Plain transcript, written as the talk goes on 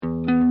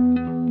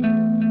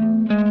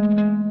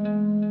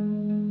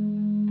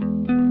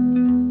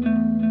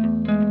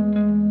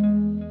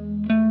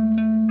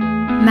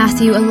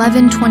Matthew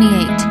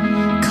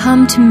 11:28.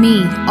 Come to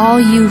me,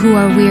 all you who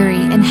are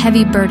weary and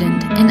heavy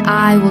burdened, and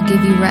I will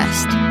give you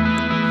rest.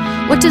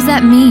 What does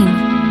that mean?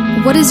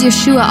 What is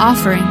Yeshua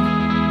offering?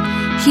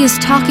 He is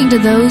talking to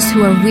those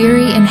who are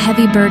weary and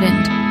heavy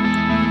burdened.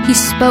 He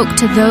spoke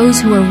to those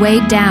who were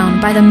weighed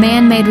down by the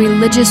man-made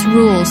religious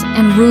rules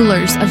and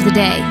rulers of the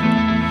day.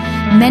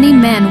 Many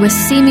men with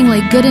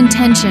seemingly good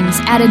intentions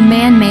added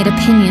man-made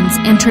opinions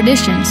and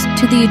traditions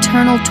to the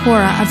eternal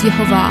Torah of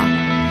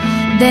Yehovah,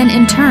 then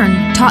in turn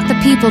taught the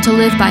people to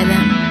live by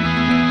them.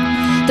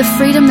 The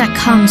freedom that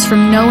comes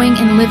from knowing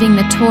and living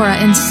the Torah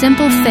in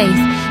simple faith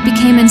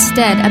became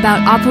instead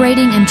about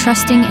operating and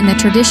trusting in the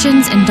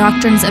traditions and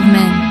doctrines of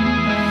men.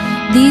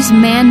 These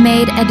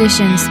man-made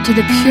additions to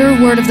the pure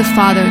word of the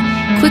Father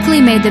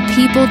quickly made the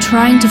people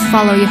trying to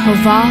follow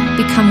Yehovah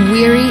become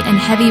weary and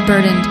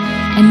heavy-burdened,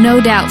 and no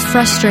doubt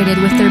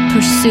frustrated with their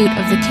pursuit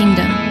of the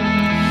kingdom.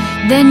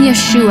 Then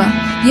Yeshua,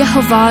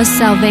 Yehovah's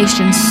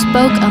salvation,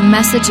 spoke a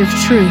message of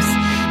truth,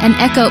 an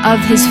echo of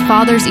his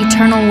Father's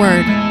eternal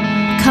word.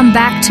 Come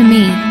back to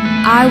me,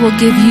 I will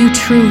give you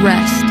true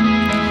rest.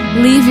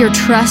 Leave your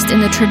trust in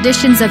the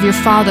traditions of your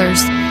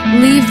fathers.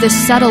 Leave the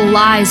subtle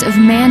lies of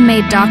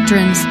man-made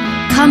doctrines.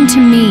 Come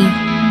to me,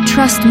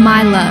 trust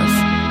my love.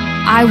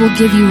 I will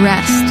give you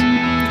rest.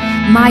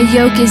 My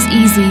yoke is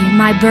easy,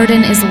 my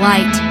burden is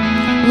light.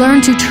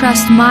 Learn to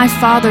trust my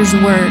Father's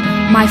word,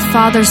 my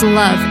Father's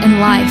love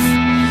and life.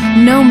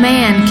 No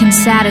man can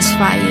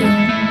satisfy you.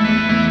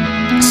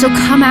 So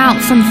come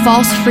out from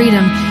false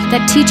freedom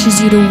that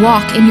teaches you to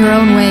walk in your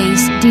own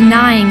ways,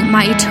 denying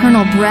my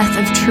eternal breath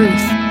of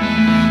truth.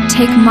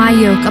 Take my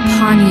yoke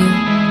upon you,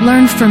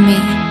 learn from me,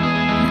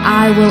 and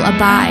I will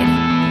abide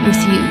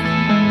with you.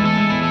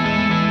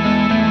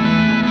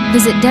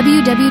 Visit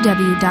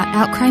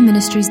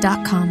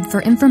www.outcryministries.com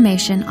for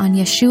information on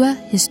Yeshua,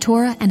 his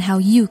Torah, and how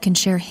you can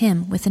share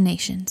him with the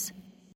nations.